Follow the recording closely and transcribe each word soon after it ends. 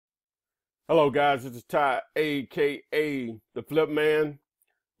Hello guys, this is Ty, aka the Flip Man.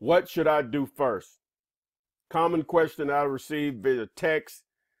 What should I do first? Common question I received via text,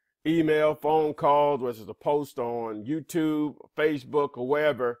 email, phone calls, whether it's a post on YouTube, Facebook, or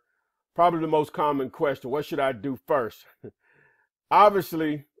wherever. Probably the most common question, what should I do first?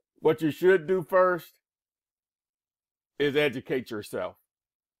 Obviously, what you should do first is educate yourself.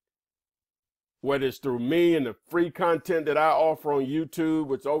 Whether it's through me and the free content that I offer on YouTube,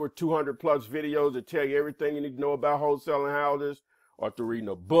 with over 200 plus videos that tell you everything you need to know about wholesaling houses, or through reading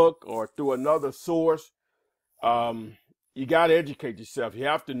a book, or through another source, you got to educate yourself. You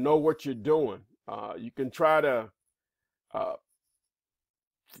have to know what you're doing. You can try to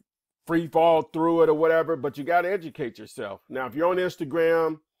free fall through it or whatever, but you got to educate yourself. Now, if you're on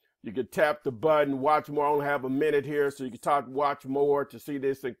Instagram, you can tap the button, watch more. I only have a minute here, so you can watch more to see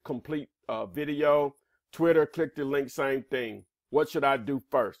this complete video. Twitter, click the link, same thing. What should I do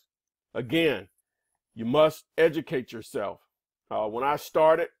first? Again, you must educate yourself. When I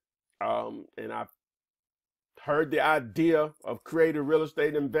started, and I heard the idea of creative real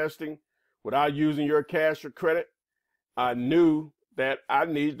estate investing without using your cash or credit, I knew that I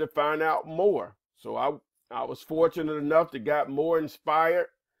needed to find out more. So I was fortunate enough to get more inspired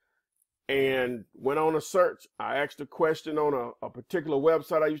and went on a search. I asked a question on a particular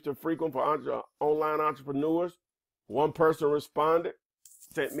website I used to frequent for online entrepreneurs. One person responded,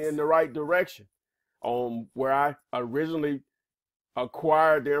 sent me in the right direction on where I originally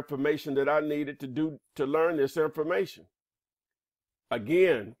acquired the information that I needed to learn this information.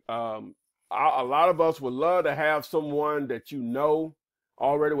 Again, a lot of us would love to have someone that you know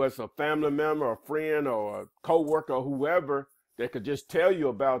already, whether it's a family member, a friend, or a co-worker, or whoever, that could just tell you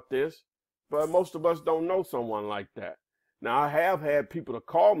about this. But most of us don't know someone like that. Now, I have had people to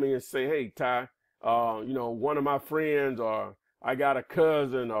call me and say, hey, Ty, one of my friends, or I got a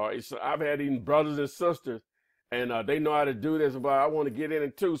cousin, or I've had even brothers and sisters, and they know how to do this, but I want to get in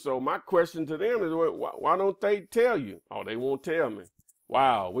it too. So my question to them is, why don't they tell you? Oh, they won't tell me.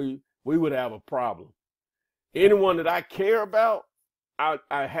 Wow, we would have a problem. Anyone that I care about, I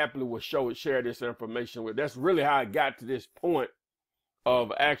happily would share this information with. That's really how I got to this point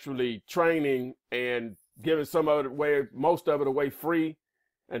of actually training and giving some of it away, most of it away free,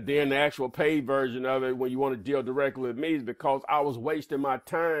 and then the actual paid version of it when you want to deal directly with me, is because I was wasting my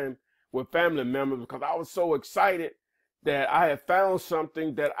time with family members, because I was so excited that I had found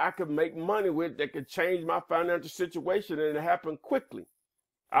something that I could make money with that could change my financial situation, and it happened quickly.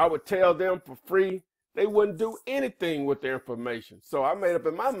 I would tell them for free. They wouldn't do anything with the information. So I made up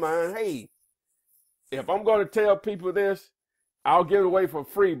in my mind, hey, if I'm going to tell people this, I'll give it away for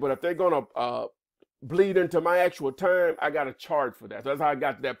free, but if they're going to bleed into my actual time, I got to charge for that. So that's how I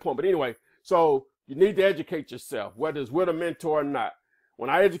got to that point. But anyway, so you need to educate yourself, whether it's with a mentor or not. When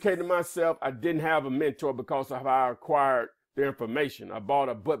I educated myself, I didn't have a mentor because of how I acquired the information. I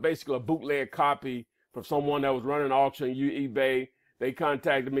bought basically a bootleg copy from someone that was running an auction on eBay. They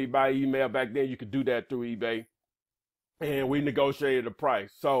contacted me by email. Back then, you could do that through eBay. And we negotiated a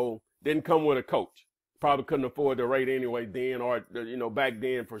price. So didn't come with a coach. Probably couldn't afford the rate anyway then, or back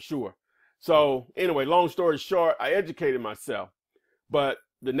then for sure. So anyway, long story short, I educated myself. But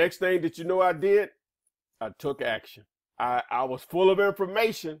the next thing that I did, I took action. I was full of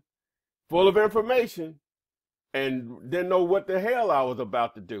information, and didn't know what the hell I was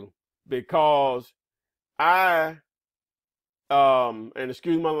about to do, because and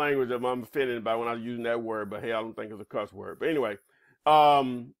excuse my language if I'm offended by when I was using that word, but hey, I don't think it's a cuss word. But anyway,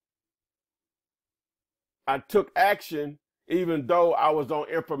 I took action even though I was on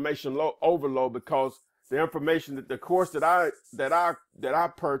information overload, because the information the course that I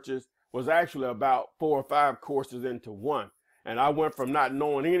purchased was actually about 4 or 5 courses into one. And I went from not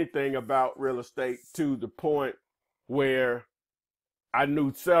knowing anything about real estate to the point where I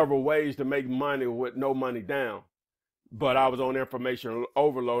knew several ways to make money with no money down. But I was on information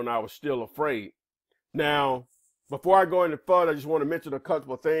overload and I was still afraid. Now, before I go any further, I just want to mention a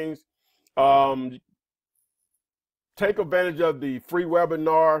couple of things. Take advantage of the free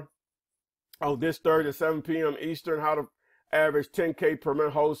webinar on this Thursday at 7 p.m. Eastern, how to average 10K per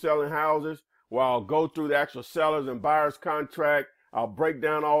month wholesaling houses, where I'll go through the actual sellers and buyers contract. I'll break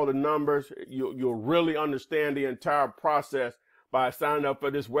down all the numbers. You'll really understand the entire process by signing up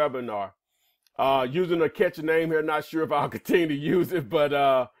for this webinar. Using a catchy name here, not sure if I'll continue to use it,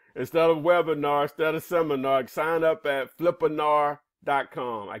 but instead of webinar, instead of seminar, sign up at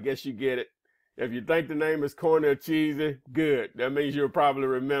Flippinars.com. I guess you get it. If you think the name is corny or cheesy, good. That means you'll probably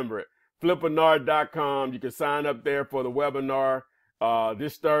remember it. Flippinars.com. You can sign up there for the webinar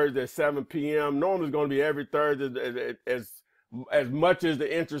this Thursday at 7 p.m. Normally it's going to be every Thursday as as much as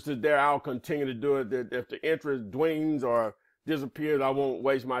the interest is there, I'll continue to do it. If the interest dwindles or disappears, I won't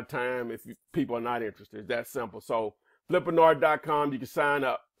waste my time if people are not interested. It's that simple. So Flippinar.com, you can sign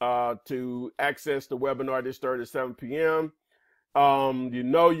up to access the webinar this Thursday at 7 p.m.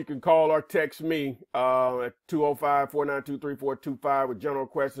 You can call or text me at 205-492-3425 with general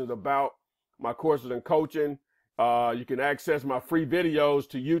questions about my courses and coaching. You can access my free videos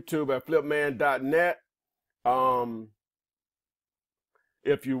to YouTube at flipman.net.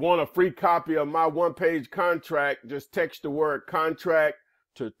 If you want a free copy of my one-page contract, just text the word contract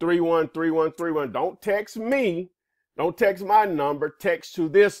to 313131. Don't text me. Don't text my number. Text to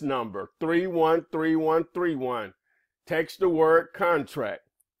this number, 313131. Text the word contract.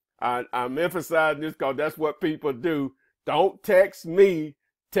 I'm emphasizing this because that's what people do. Don't text me.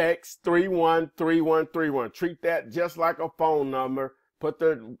 Text 313131. Treat that just like a phone number. Put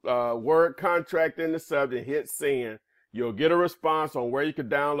the word contract in the subject, hit send. You'll get a response on where you can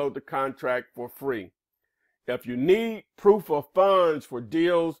download the contract for free. If you need proof of funds for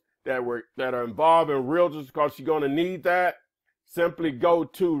deals that are involving realtors, because you're going to need that, simply go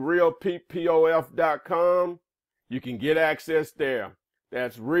to realpof.com. You can get access there.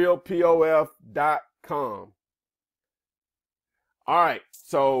 That's realpof.com. All right,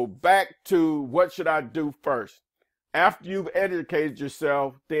 so back to what should I do first. After you've educated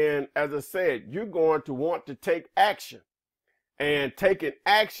yourself, then, as I said, you're going to want to take action. And taking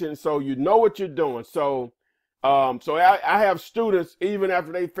action so you know what you're doing. So I have students, even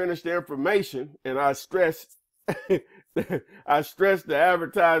after they finish their information, and I stress the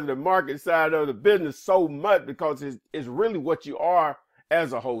advertising and market side of the business so much because it's really what you are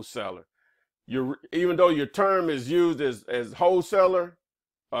as a wholesaler. Even though your term is used as wholesaler,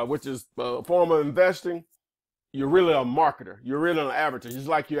 which is a form of investing, you're really a marketer. You're really an advertiser. It's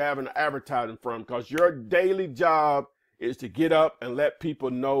like you have an advertising firm because your daily job is to get up and let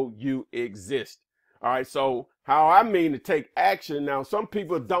people know you exist. All right, so how I mean to take action. Now, some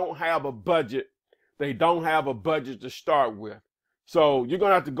people don't have a budget. They don't have a budget to start with. So you're going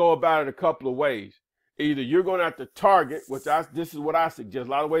to have to go about it a couple of ways. Either you're going to have to target, this is what I suggest.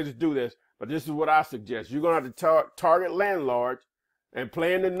 A lot of ways to do this, but this is what I suggest. You're going to have to target landlords and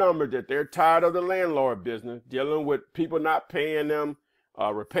playing the number that they're tired of the landlord business, dealing with people not paying them,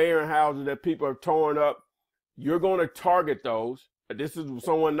 repairing houses that people have torn up. You're going to target those. This is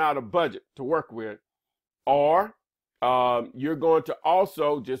someone not a budget to work with. Or you're going to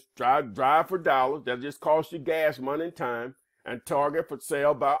also just drive for dollars. That just costs you gas money and time, and target for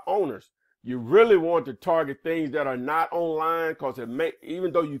sale by owners. You really want to target things that are not online because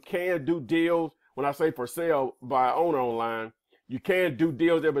even though you can do deals, when I say for sale by owner online, you can do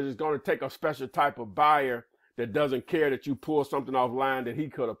deals there, but it's going to take a special type of buyer that doesn't care that you pull something offline that he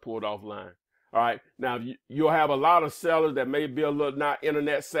could have pulled offline. All right. Now, you'll have a lot of sellers that may be a little not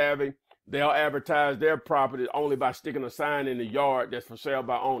internet savvy. They'll advertise their property only by sticking a sign in the yard that's for sale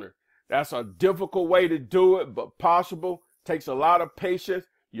by owner. That's a difficult way to do it, but possible. Takes a lot of patience.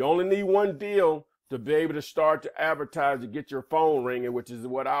 You only need one deal to be able to start to advertise to get your phone ringing, which is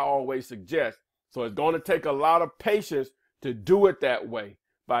what I always suggest. So it's going to take a lot of patience to do it that way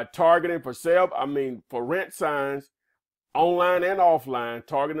by targeting for sale. For rent signs, online and offline,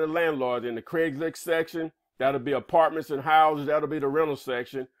 targeting the landlords in the Craigslist section. That'll be apartments and houses. That'll be the rental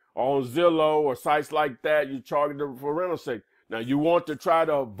section. Or on Zillow or sites like that, you target them for rental section. Now, you want to try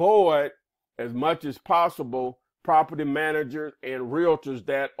to avoid as much as possible property managers and realtors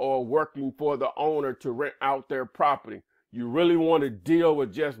that are working for the owner to rent out their property. You really want to deal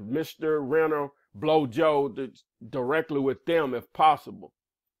with just Mr. Renter, Blow Joe directly with them if possible.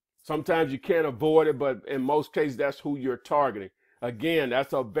 Sometimes you can't avoid it, but in most cases, that's who you're targeting. Again,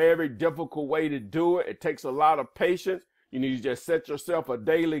 that's a very difficult way to do it. It takes a lot of patience. You need to just set yourself a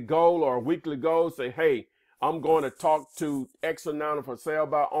daily goal or a weekly goal. Say, hey, I'm going to talk to X amount of for sale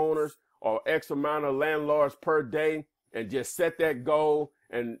by owners or X amount of landlords per day, and just set that goal.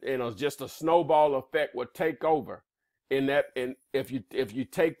 And just a snowball effect will take over in that. And if you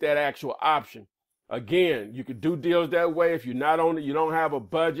take that actual option, again, you can do deals that way. If you're not on it, you don't have a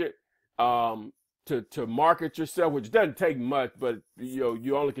budget to market yourself, which doesn't take much, but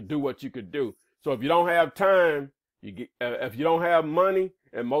you only can do what you could do. So if you don't have time, if you don't have money,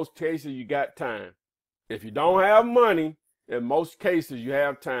 in most cases you got time. If you don't have money, in most cases you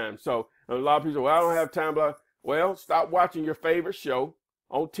have time. So a lot of people say, well, I don't have time. Well, stop watching your favorite show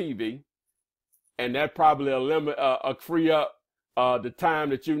on TV, and that probably free up the time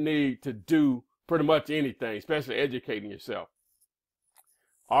that you need to do pretty much anything, especially educating yourself.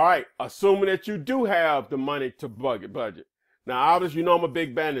 All right, assuming that you do have the money to budget. Now, obviously, I'm a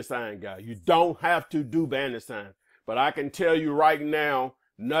big bandit sign guy. You don't have to do bandit sign. But I can tell you right now,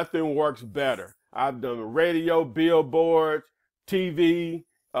 nothing works better. I've done radio, billboards, TV,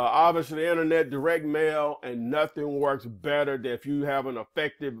 obviously internet, direct mail, and nothing works better than if you have an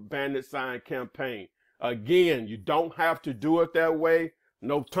effective bandit sign campaign. Again, you don't have to do it that way.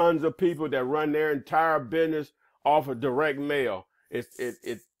 Know tons of people that run their entire business off of direct mail.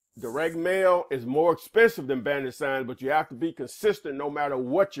 Direct mail is more expensive than bandit signs, but you have to be consistent no matter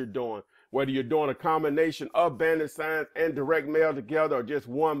what you're doing. Whether you're doing a combination of bandit signs and direct mail together or just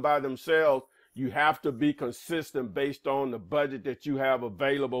one by themselves, you have to be consistent based on the budget that you have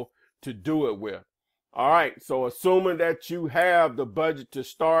available to do it with. All right, so assuming that you have the budget to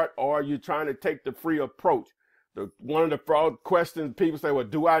start or you're trying to take the free approach, one of the fraud questions people say, well,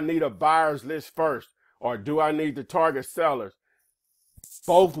 do I need a buyer's list first or do I need to target sellers?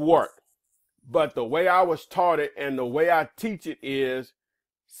 Both work, but the way I was taught it and the way I teach it is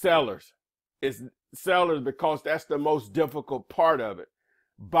sellers. It's sellers because that's the most difficult part of it.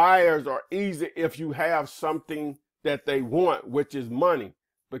 Buyers are easy if you have something that they want, which is money,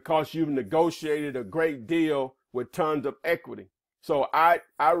 because you've negotiated a great deal with tons of equity. So I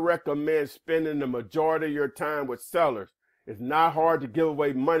recommend spending the majority of your time with sellers. It's not hard to give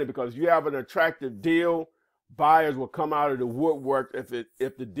away money because if you have an attractive deal, buyers will come out of the woodwork if the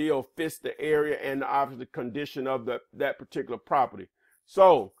deal fits the area and the obvious condition of that particular property.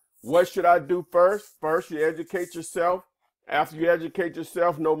 So what should I do first? First, you educate yourself. After you educate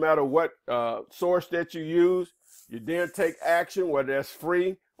yourself, no matter what source that you use, you then take action, whether that's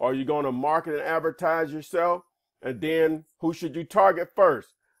free or you're going to market and advertise yourself. And then who should you target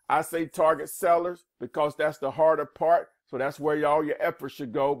first? I say target sellers because that's the harder part. So that's where all your efforts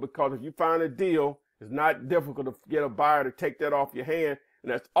should go, because if you find a deal, it's not difficult to get a buyer to take that off your hand.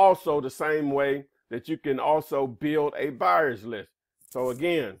 And that's also the same way that you can also build a buyer's list. So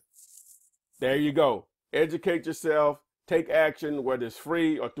again, there you go. Educate yourself, take action, whether it's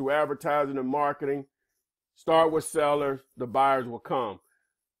free or through advertising and marketing. Start with sellers, the buyers will come.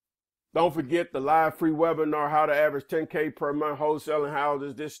 Don't forget the live free webinar, How to Average 10K per month wholesaling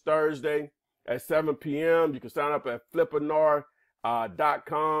houses, this Thursday at 7 p.m. You can sign up at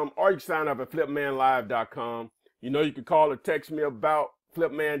FLIPPINAR.com or you can sign up at FlipManLive.com. You know, you can call or text me about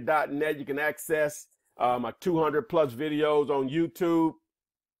FlipMan.net. You can access my 200 plus videos on YouTube.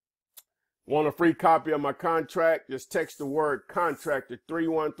 Want a free copy of my contract? Just text the word contract to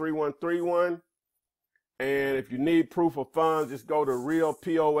 313131. And if you need proof of funds, just go to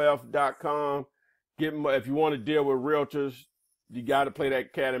realpof.com. If you want to deal with realtors, you got to play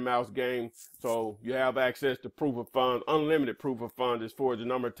that cat and mouse game. So you have access to proof of funds, unlimited proof of funds as far as the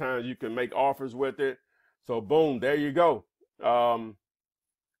number of times you can make offers with it. So boom, there you go.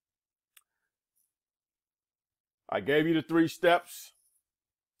 I gave you the 3 steps,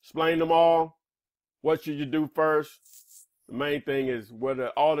 explained them all. What should you do first? The main thing is, with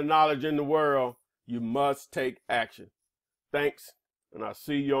all the knowledge in the world, you must take action. Thanks, and I'll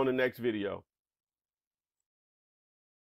see you on the next video.